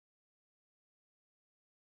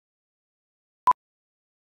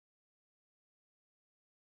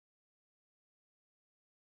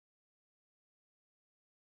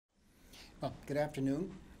Well, good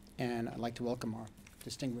afternoon, and I'd like to welcome our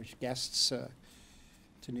distinguished guests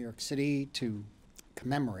to New York City to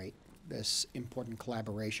commemorate this important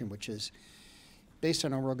collaboration, which is based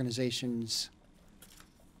on our organization's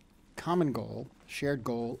common goal, shared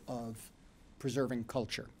goal of preserving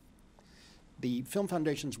culture. The Film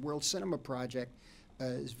Foundation's World Cinema Project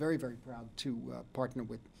is very, very proud to partner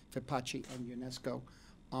with FEPACI and UNESCO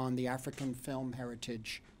on the African Film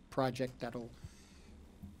Heritage Project that'll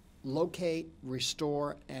locate,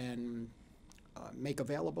 restore, and make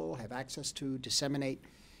available, have access to, disseminate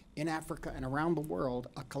in Africa and around the world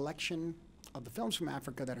a collection of the films from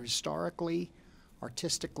Africa that are historically,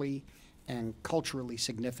 artistically, and culturally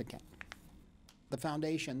significant. The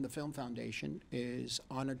foundation, the Film Foundation, is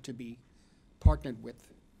honored to be partnered with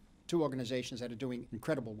two organizations that are doing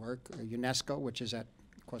incredible work, UNESCO, which is of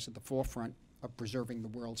course, at the forefront of preserving the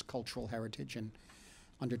world's cultural heritage, and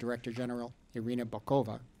under Director General Irina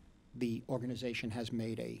Bokova, the organization has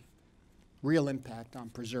made a real impact on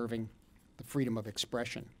preserving the freedom of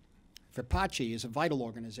expression. FEPACI is a vital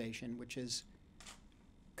organization which is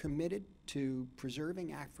committed to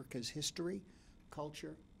preserving Africa's history,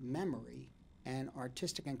 culture, memory, and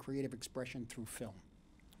artistic and creative expression through film.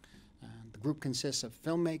 The group consists of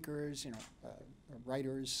filmmakers,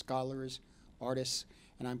 writers, scholars, artists,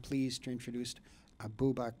 and I'm pleased to introduce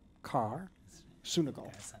Abubakar Senegal,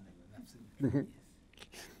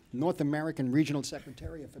 North American Regional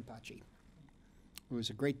Secretary of FEPACI, who is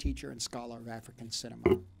a great teacher and scholar of African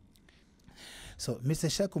cinema. So, Mr.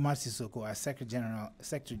 Shakumar Sissoko, our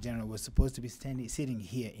Secretary General, was supposed to be sitting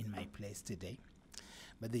here in my place today,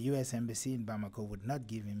 but the U.S. Embassy in Bamako would not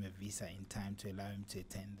give him a visa in time to allow him to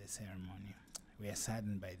attend the ceremony. We are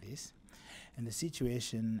saddened by this, and the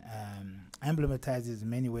situation emblematizes in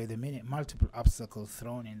many ways the multiple obstacles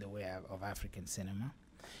thrown in the way of African cinema,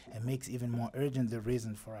 and makes even more urgent the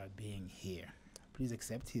reason for our being here. Please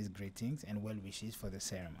accept his greetings and well wishes for the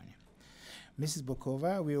ceremony. Mrs.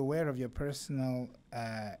 Bokova, we are aware of your personal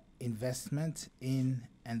investment in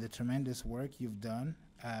and the tremendous work you've done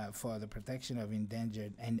for the protection of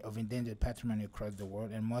endangered patrimony across the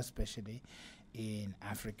world, and more especially in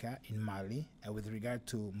Africa, in Mali, with regard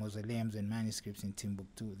to mausoleums and manuscripts in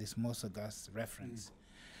Timbuktu, this most august reference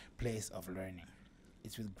place of learning.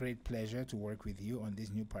 It's with great pleasure to work with you on this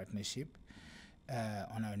new partnership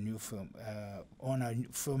on our new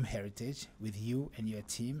film heritage with you and your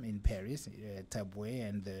team in Paris, Taboué,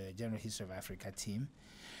 and the General History of Africa team.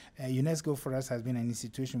 UNESCO for us has been an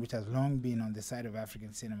institution which has long been on the side of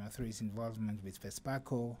African cinema through its involvement with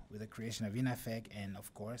FESPACO, with the creation of INAFEC, and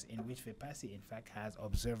of course in which FEPACI in fact has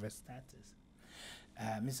observer status.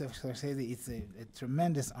 Mr. Scorsese, it's a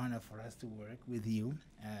tremendous honor for us to work with you,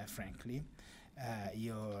 frankly.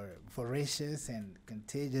 Your voracious and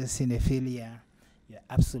contagious cinephilia, your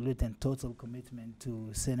absolute and total commitment to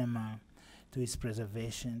cinema, to its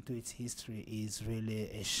preservation, to its history, is really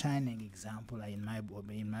a shining example, in my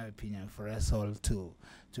opinion, for us all to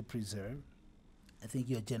preserve. I think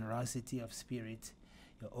your generosity of spirit,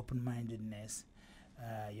 your open-mindedness,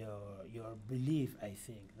 your belief, I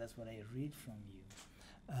think, that's what I read from you,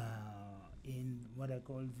 in what I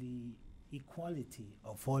call the equality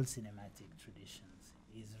of all cinematic traditions,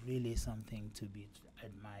 is really something to be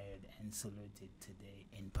admired and saluted today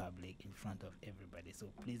in public in front of everybody. So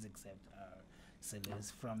please accept our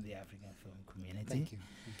salutes from the African film community. Thank you.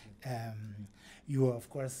 Thank you. You are, of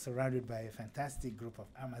course, surrounded by a fantastic group of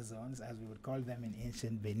Amazons, as we would call them in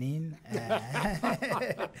ancient Benin.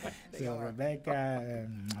 So Rebecca,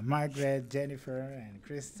 Margaret, Jennifer, and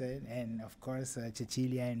Kristen, and of course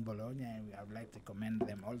Cecilia in Bologna, and I would like to commend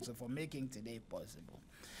them also for making today possible.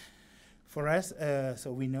 For us,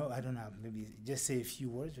 so we know, I don't know, maybe just say a few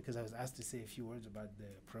words, because I was asked to say a few words about the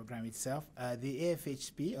program itself. The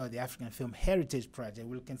AFHP, or the African Film Heritage Project,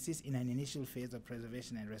 will consist in an initial phase of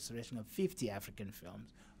preservation and restoration of 50 African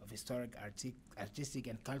films of historic, artistic,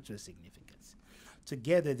 and cultural significance.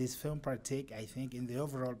 Together, this film partake, I think, in the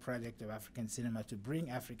overall project of African cinema to bring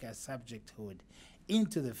Africa's subjecthood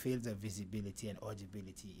into the fields of visibility and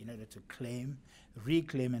audibility in order to claim,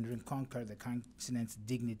 reclaim, and reconquer the continent's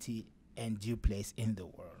dignity and due place in the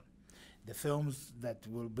world. The films that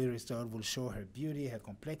will be restored will show her beauty, her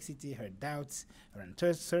complexity, her doubts, her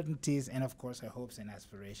uncertainties, and of course her hopes and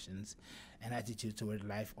aspirations and attitude toward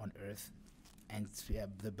life on earth and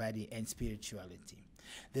the body and spirituality.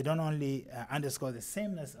 They don't only underscore the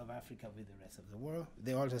sameness of Africa with the rest of the world,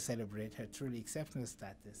 they also celebrate her truly exceptional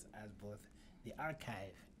status as both the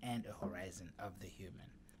archive and a horizon of the human.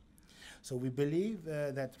 So we believe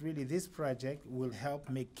that really this project will help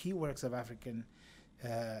make key works of African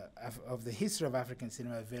of the history of African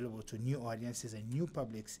cinema available to new audiences and new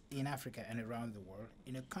publics in Africa and around the world,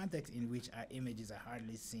 in a context in which our images are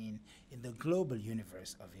hardly seen in the global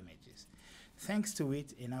universe of images. Thanks to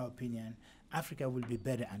it, in our opinion, Africa will be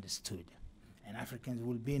better understood, and Africans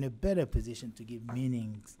will be in a better position to give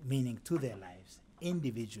meaning to their lives,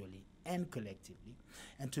 individually and collectively,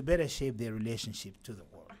 and to better shape their relationship to the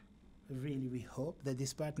world. Really, we hope that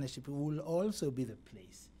this partnership will also be the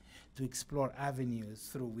place to explore avenues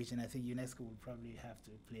through which, and I think UNESCO will probably have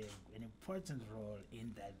to play an important role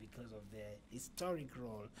in that because of their historic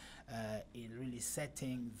role in really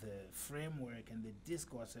setting the framework and the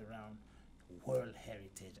discourse around world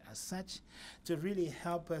heritage as such, to really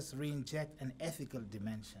help us re-inject an ethical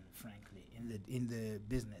dimension, frankly, in the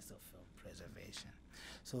business of film preservation.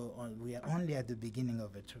 So we are only at the beginning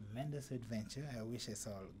of a tremendous adventure. I wish us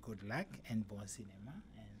all good luck and bon cinéma,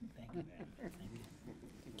 and thank you very much. Thank you.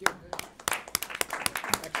 Thank you.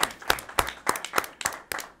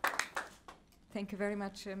 Thank you very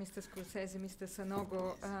much, Mr. Scorsese, Mr.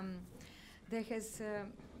 Sanogo. There has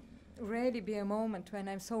really been a moment when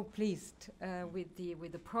I'm so pleased with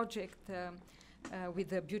the project, with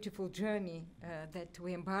the beautiful journey that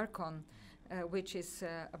we embark on, which is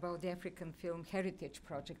about the African Film Heritage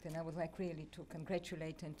Project. And I would like really to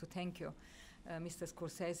congratulate and to thank you, Mr.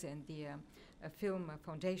 Scorsese and the Film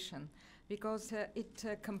Foundation, because it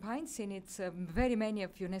combines in its very many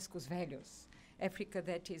of UNESCO's values. Africa,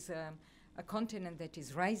 that is a continent that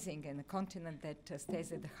is rising and a continent that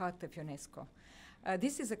stays at the heart of UNESCO.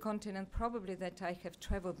 This is a continent probably that I have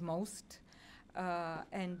traveled most,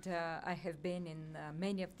 and I have been in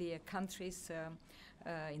many of the countries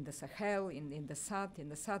in the Sahel, in the South, in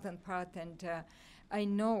the southern part, and I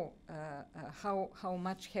know how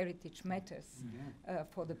much heritage matters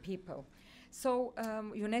for the people. So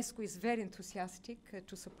UNESCO is very enthusiastic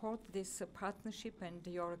to support this partnership and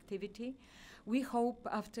your activity. We hope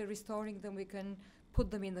after restoring them we can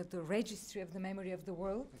put them in the registry of the memory of the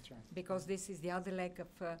world. That's right. Because this is the other leg of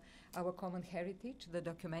our common heritage, the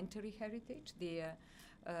documentary heritage, the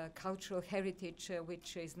cultural heritage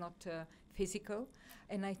which is not physical.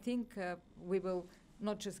 And I think we will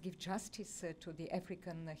not just give justice to the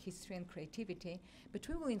African history and creativity, but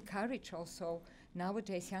we will encourage also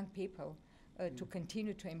nowadays young people to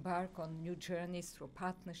continue to embark on new journeys through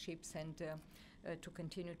partnerships and to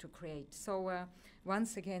continue to create. So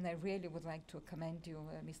once again, I really would like to commend you,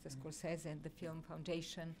 Mr. Scorsese, and the Film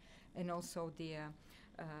Foundation, and also the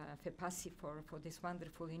FEPACI for this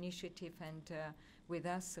wonderful initiative. And with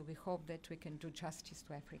us, we hope that we can do justice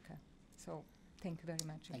to Africa. So thank you very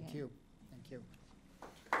much again. Thank you. Thank you.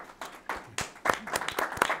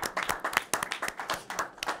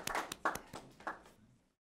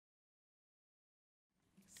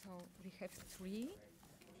 So we have three.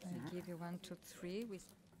 I give you 1, 2, 3 with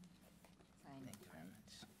sign. Thank you very much.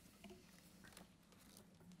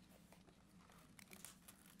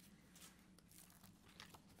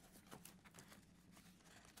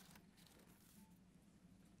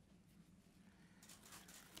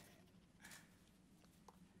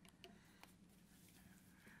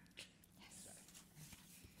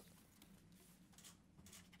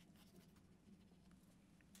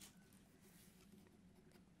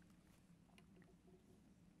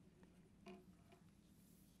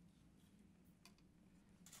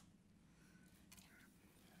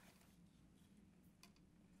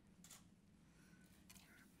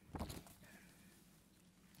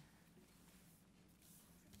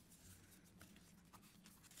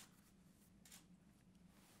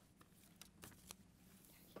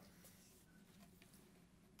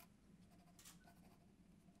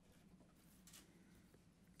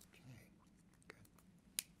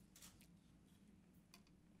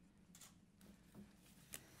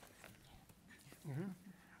 Mm-hmm.